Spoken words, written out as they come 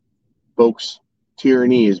Folks,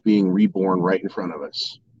 tyranny is being reborn right in front of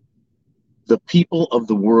us. The people of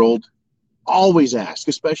the world always ask,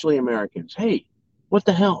 especially Americans, hey, what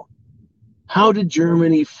the hell? How did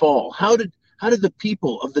Germany fall? How did the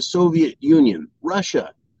people of the Soviet Union,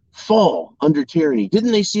 Russia, fall under tyranny?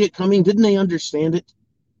 Didn't they see it coming? Didn't they understand it?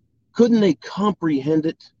 Couldn't they comprehend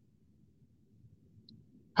it?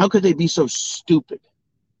 How could they be so stupid?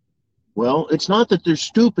 Well, it's not that they're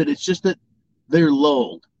stupid, it's just that they're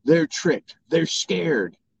lulled, they're tricked, they're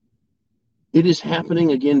scared. It is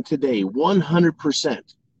happening again today,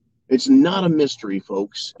 100%. It's not a mystery,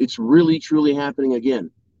 folks. It's really, truly happening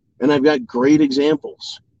again. And I've got great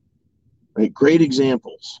examples, right? Great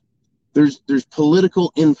examples. There's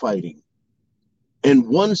political infighting. And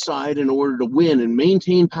one side, in order to win and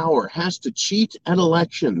maintain power, has to cheat at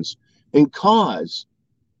elections and cause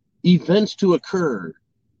events to occur,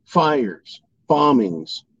 fires,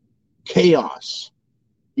 bombings, chaos.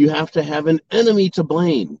 You have to have an enemy to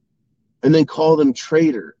blame and then call them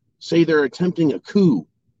traitor, say they're attempting a coup.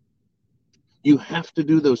 You have to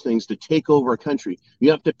do those things to take over a country.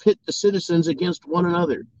 You have to pit the citizens against one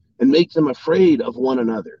another and make them afraid of one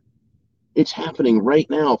another. It's happening right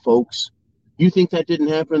now, folks. You think that didn't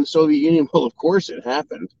happen in the Soviet Union? Well, of course it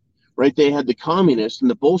happened, right? They had the communists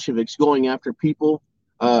and the Bolsheviks going after people,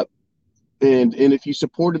 and if you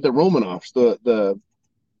supported the Romanovs, the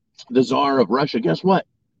Tsar of Russia, guess what?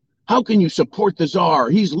 How can you support the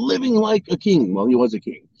Tsar? He's living like a king. Well, he was a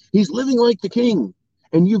king. He's living like the king,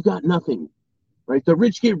 and you've got nothing, right? The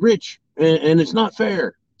rich get rich, and it's not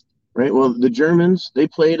fair, right? Well, the Germans, they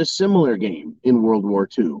played a similar game in World War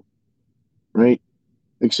II, right?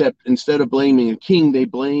 Except instead of blaming a king, they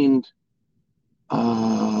blamed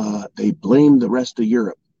the rest of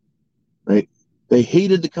Europe, right? They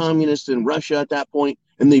hated the communists in Russia at that point,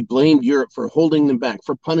 and they blamed Europe for holding them back,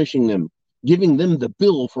 for punishing them, giving them the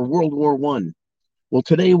bill for World War I. Well,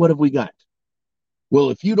 today, what have we got? Well,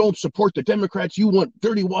 if you don't support the Democrats, you want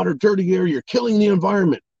dirty water, dirty air, you're killing the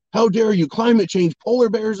environment. How dare you? Climate change, polar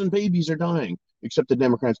bears and babies are dying. Except the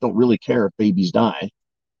Democrats don't really care if babies die,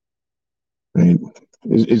 right?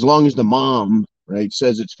 As long as the mom, right,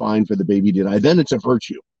 says it's fine for the baby to die, then it's a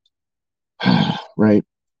virtue, right?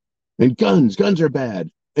 And guns are bad.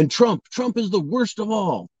 And Trump is the worst of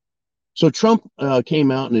all. So Trump came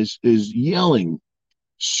out and is yelling,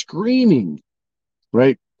 screaming,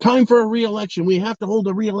 right? Time for a re-election. We have to hold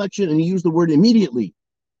a re-election, and he used the word immediately.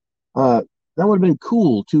 That would have been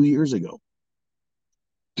cool 2 years ago.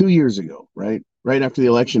 2 years ago, right? Right after the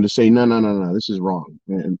election, to say no, no, no, no, this is wrong.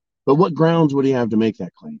 But what grounds would he have to make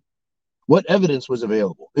that claim? What evidence was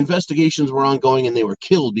available? Investigations were ongoing, and they were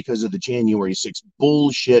killed because of the January 6th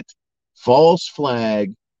bullshit, false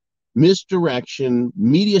flag, misdirection,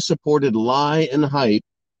 media-supported lie and hype,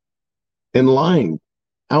 and lying,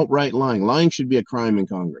 outright lying. Lying should be a crime in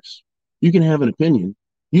Congress. You can have an opinion,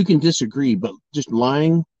 you can disagree, but just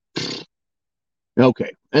lying.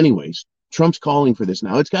 Okay. Anyways, Trump's calling for this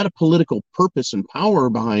now. It's got a political purpose and power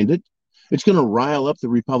behind it. It's going to rile up the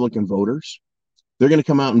Republican voters. They're going to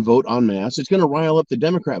come out and vote en masse. It's going to rile up the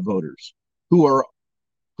Democrat voters, who are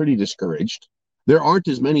pretty discouraged. There aren't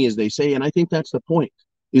as many as they say, and I think that's the point,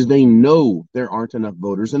 is they know there aren't enough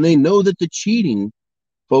voters, and they know that the cheating,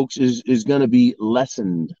 folks, is going to be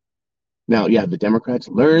lessened. Now, yeah, the Democrats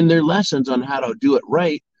learned their lessons on how to do it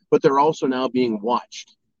right, but they're also now being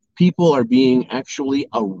watched. People are being actually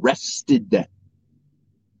arrested.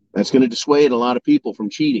 That's going to dissuade a lot of people from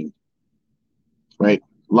cheating, right?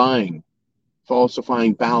 Lying,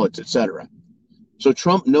 falsifying ballots, etc. So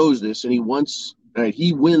Trump knows this, and he wants, right,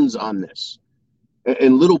 he wins on this.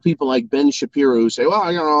 And little people like Ben Shapiro who say,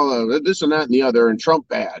 well, this and that and the other, and Trump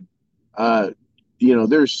bad.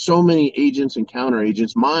 There's so many agents and counter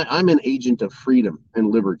agents. I'm an agent of freedom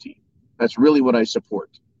and liberty. That's really what I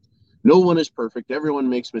support. No one is perfect. Everyone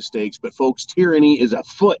makes mistakes. But folks, tyranny is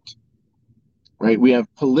afoot, right? We have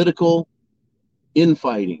political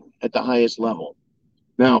infighting at the highest level.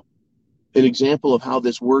 Now, an example of how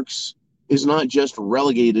this works is not just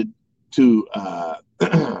relegated to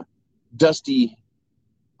dusty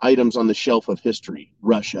items on the shelf of history,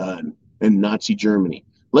 Russia and Nazi Germany.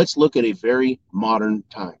 Let's look at a very modern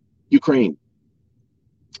time. Ukraine.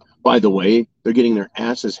 By the way, they're getting their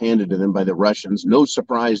asses handed to them by the Russians. No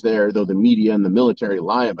surprise there, though the media and the military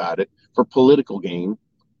lie about it for political gain.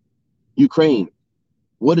 Ukraine.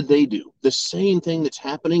 What did they do? The same thing that's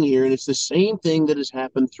happening here, and it's the same thing that has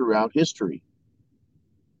happened throughout history.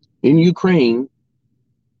 In Ukraine,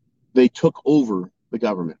 they took over the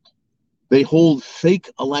government. They hold fake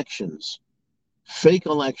elections,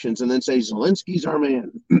 and then say, Zelensky's our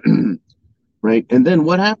man, right? And then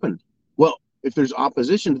what happened? Well, if there's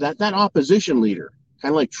opposition to that, that opposition leader,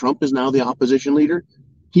 kind of like Trump is now the opposition leader,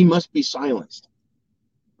 he must be silenced,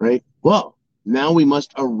 right? Well, now we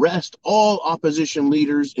must arrest all opposition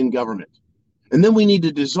leaders in government. And then we need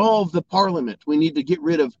to dissolve the parliament. We need to get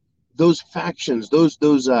rid of those factions, those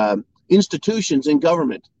institutions in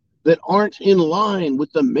government that aren't in line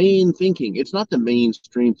with the main thinking. It's not the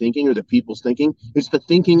mainstream thinking or the people's thinking. It's the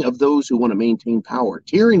thinking of those who want to maintain power.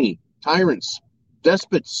 Tyranny, tyrants,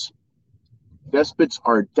 despots. Despots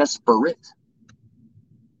are desperate.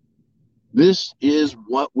 This is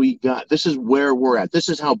what we got. This is where we're at. This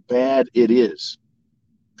is how bad it is.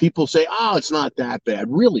 People say, oh, it's not that bad.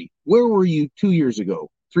 Really? Where were you 2 years ago,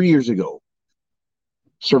 3 years ago?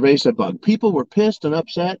 Cerveza bug. People were pissed and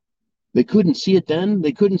upset. They couldn't see it then.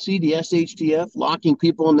 They couldn't see the SHTF locking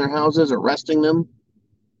people in their houses, arresting them,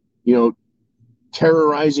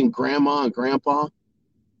 terrorizing grandma and grandpa,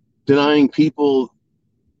 denying people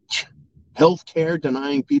health care,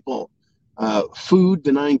 denying people food,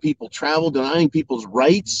 denying people travel, denying people's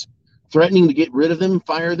rights, threatening to get rid of them,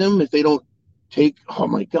 fire them if they don't take, oh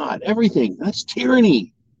my God, everything. That's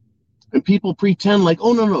tyranny. And people pretend like,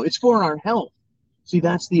 oh, no, it's for our health. See,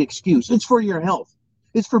 that's the excuse. It's for your health.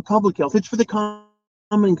 It's for public health. It's for the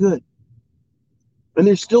common good. And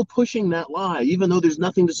they're still pushing that lie, even though there's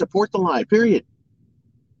nothing to support the lie, period.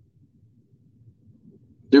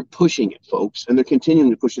 They're pushing it, folks, and they're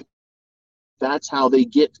continuing to push it. That's how they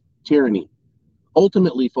get tyranny.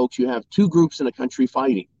 Ultimately, folks, you have two groups in a country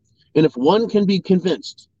fighting. And if one can be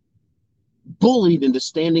convinced, bullied into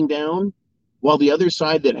standing down, while the other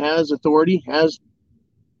side that has authority, has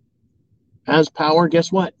power,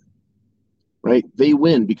 guess what? Right? They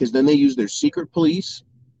win, because then they use their secret police,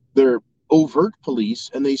 their overt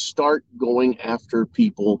police, and they start going after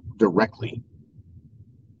people directly.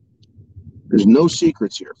 There's no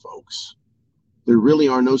secrets here, folks. There really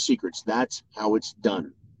are no secrets. That's how it's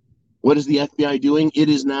done. What is the FBI doing? It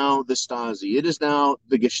is now the Stasi. It is now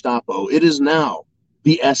the Gestapo. It is now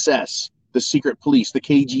the SS, the secret police, the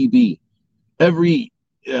KGB. Every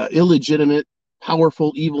illegitimate,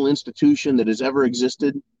 powerful, evil institution that has ever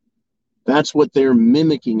existed, that's what they're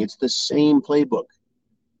mimicking. It's the same playbook.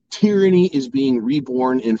 Tyranny is being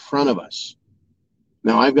reborn in front of us.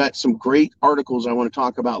 Now, I've got some great articles I want to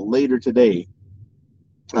talk about later today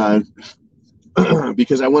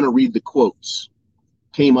because I want to read the quotes.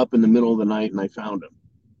 Came up in the middle of the night and I found them.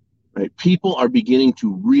 Right? People are beginning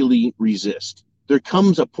to really resist. There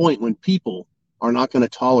comes a point when people are not going to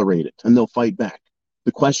tolerate it and they'll fight back.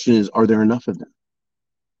 The question is, are there enough of them?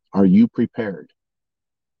 Are you prepared?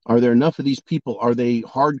 Are there enough of these people? Are they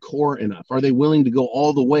hardcore enough? Are they willing to go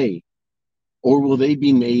all the way? Or will they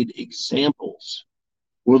be made examples?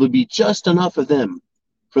 Will there be just enough of them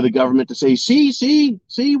for the government to say, see,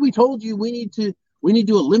 we told you we need to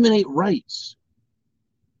eliminate rights.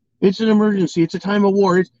 It's an emergency. It's a time of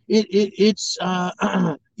war. It's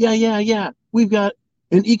yeah. We've got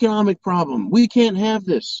an economic problem. We can't have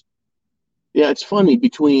this. Yeah, it's funny,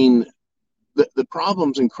 between the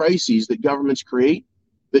problems and crises that governments create,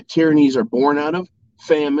 that tyrannies are born out of: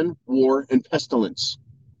 famine, war, and pestilence.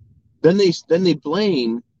 Then they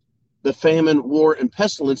blame the famine, war, and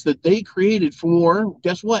pestilence that they created for,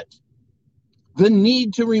 guess what? The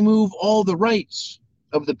need to remove all the rights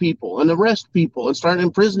of the people and arrest people and start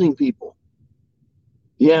imprisoning people.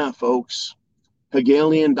 Yeah, folks.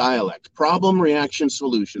 Hegelian dialect. Problem, reaction,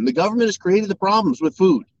 solution. The government has created the problems with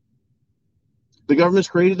food. The government's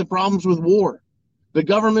created the problems with war. The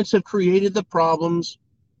governments have created the problems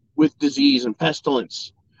with disease and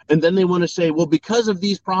pestilence. And then they want to say, well, because of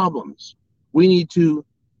these problems, we need to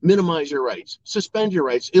minimize your rights, suspend your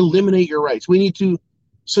rights, eliminate your rights. We need to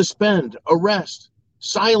suspend, arrest,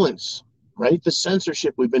 silence, right? The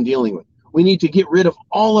censorship we've been dealing with. We need to get rid of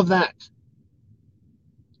all of that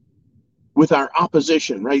with our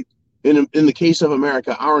opposition, right? In the case of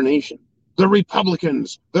America, our nation, the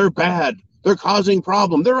Republicans, they're bad. They're causing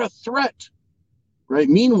problem. They're a threat, right?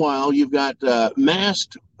 Meanwhile, you've got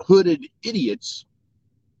masked, hooded idiots,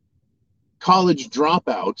 college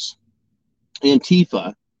dropouts,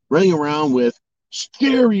 Antifa, running around with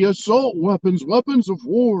scary assault weapons, weapons of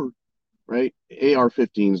war, right?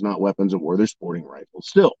 AR-15s, not weapons of war. They're sporting rifles.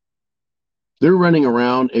 Still, they're running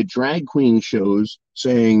around at drag queen shows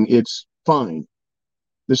saying it's fine.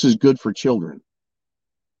 This is good for children.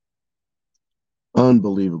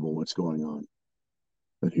 Unbelievable what's going on.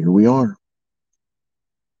 But here we are.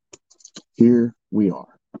 Here we are.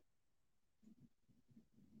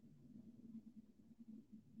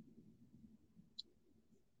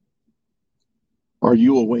 Are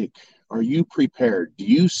you awake? Are you prepared? Do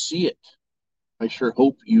you see it? I sure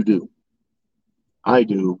hope you do. I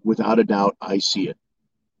do. Without a doubt, I see it.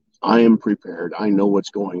 I am prepared. I know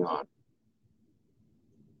what's going on.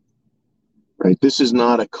 Right? This is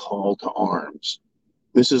not a call to arms.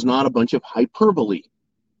 This is not a bunch of hyperbole.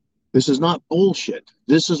 This is not bullshit.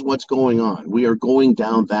 This is what's going on. We are going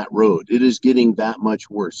down that road. It is getting that much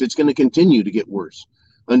worse. It's going to continue to get worse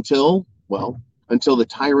until, well, until the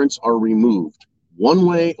tyrants are removed. One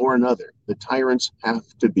way or another, the tyrants have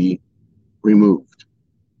to be removed.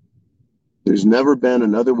 There's never been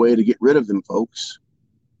another way to get rid of them, folks.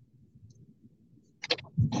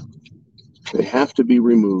 They have to be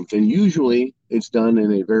removed. And usually it's done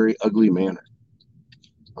in a very ugly manner.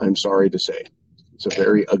 I'm sorry to say. It's a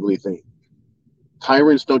very ugly thing.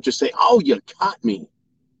 Tyrants don't just say, oh, you caught me.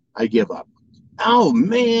 I give up. Oh,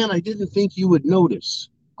 man, I didn't think you would notice.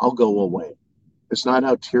 I'll go away. It's not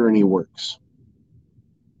how tyranny works.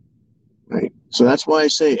 Right? So that's why I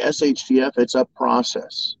say SHTF, it's a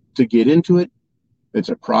process to get into it. It's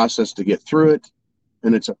a process to get through it.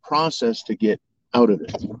 And it's a process to get out of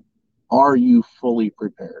it. Are you fully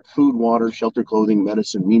prepared? Food, water, shelter, clothing,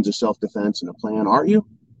 medicine, means of self-defense, and a plan. Are you?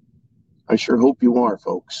 I sure hope you are,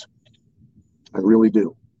 folks. I really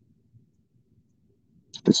do.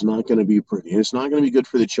 It's not going to be pretty. It's not going to be good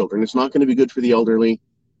for the children. It's not going to be good for the elderly.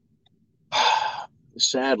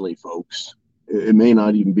 Sadly, folks, it may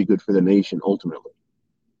not even be good for the nation ultimately.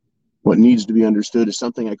 What needs to be understood is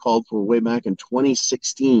something I called for way back in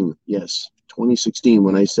 2016. Yes, 2016,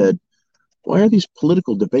 when I said, why are these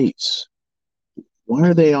political debates? Why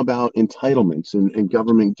are they about entitlements and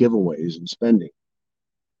government giveaways and spending?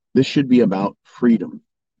 This should be about freedom.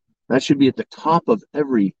 That should be at the top of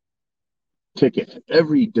every ticket,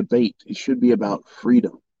 every debate. It should be about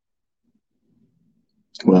freedom.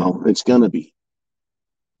 Well, it's going to be.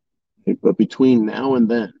 But between now and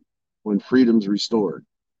then, when freedom's restored,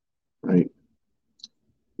 right,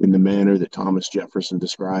 in the manner that Thomas Jefferson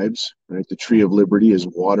describes, right, the tree of liberty is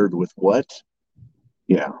watered with what?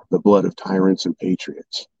 Yeah, the blood of tyrants and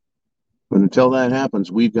patriots. But until that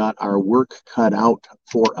happens, we've got our work cut out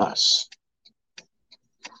for us.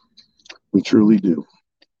 We truly do.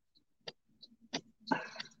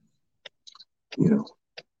 You know,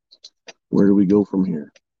 where do we go from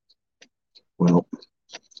here? Well,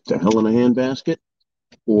 to hell in a handbasket,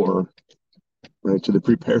 or right to the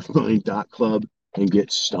preparemind.club and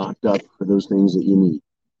get stocked up for those things that you need.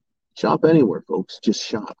 Shop anywhere, folks. Just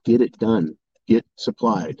shop. Get it done. Get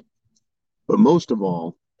supplied. But most of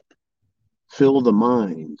all, fill the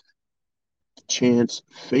mind. Chance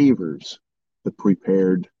favors the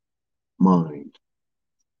prepared mind.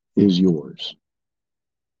 Is yours.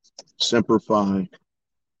 Semper Fi.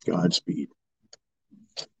 Godspeed.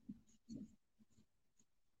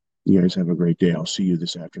 You guys have a great day. I'll see you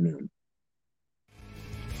this afternoon.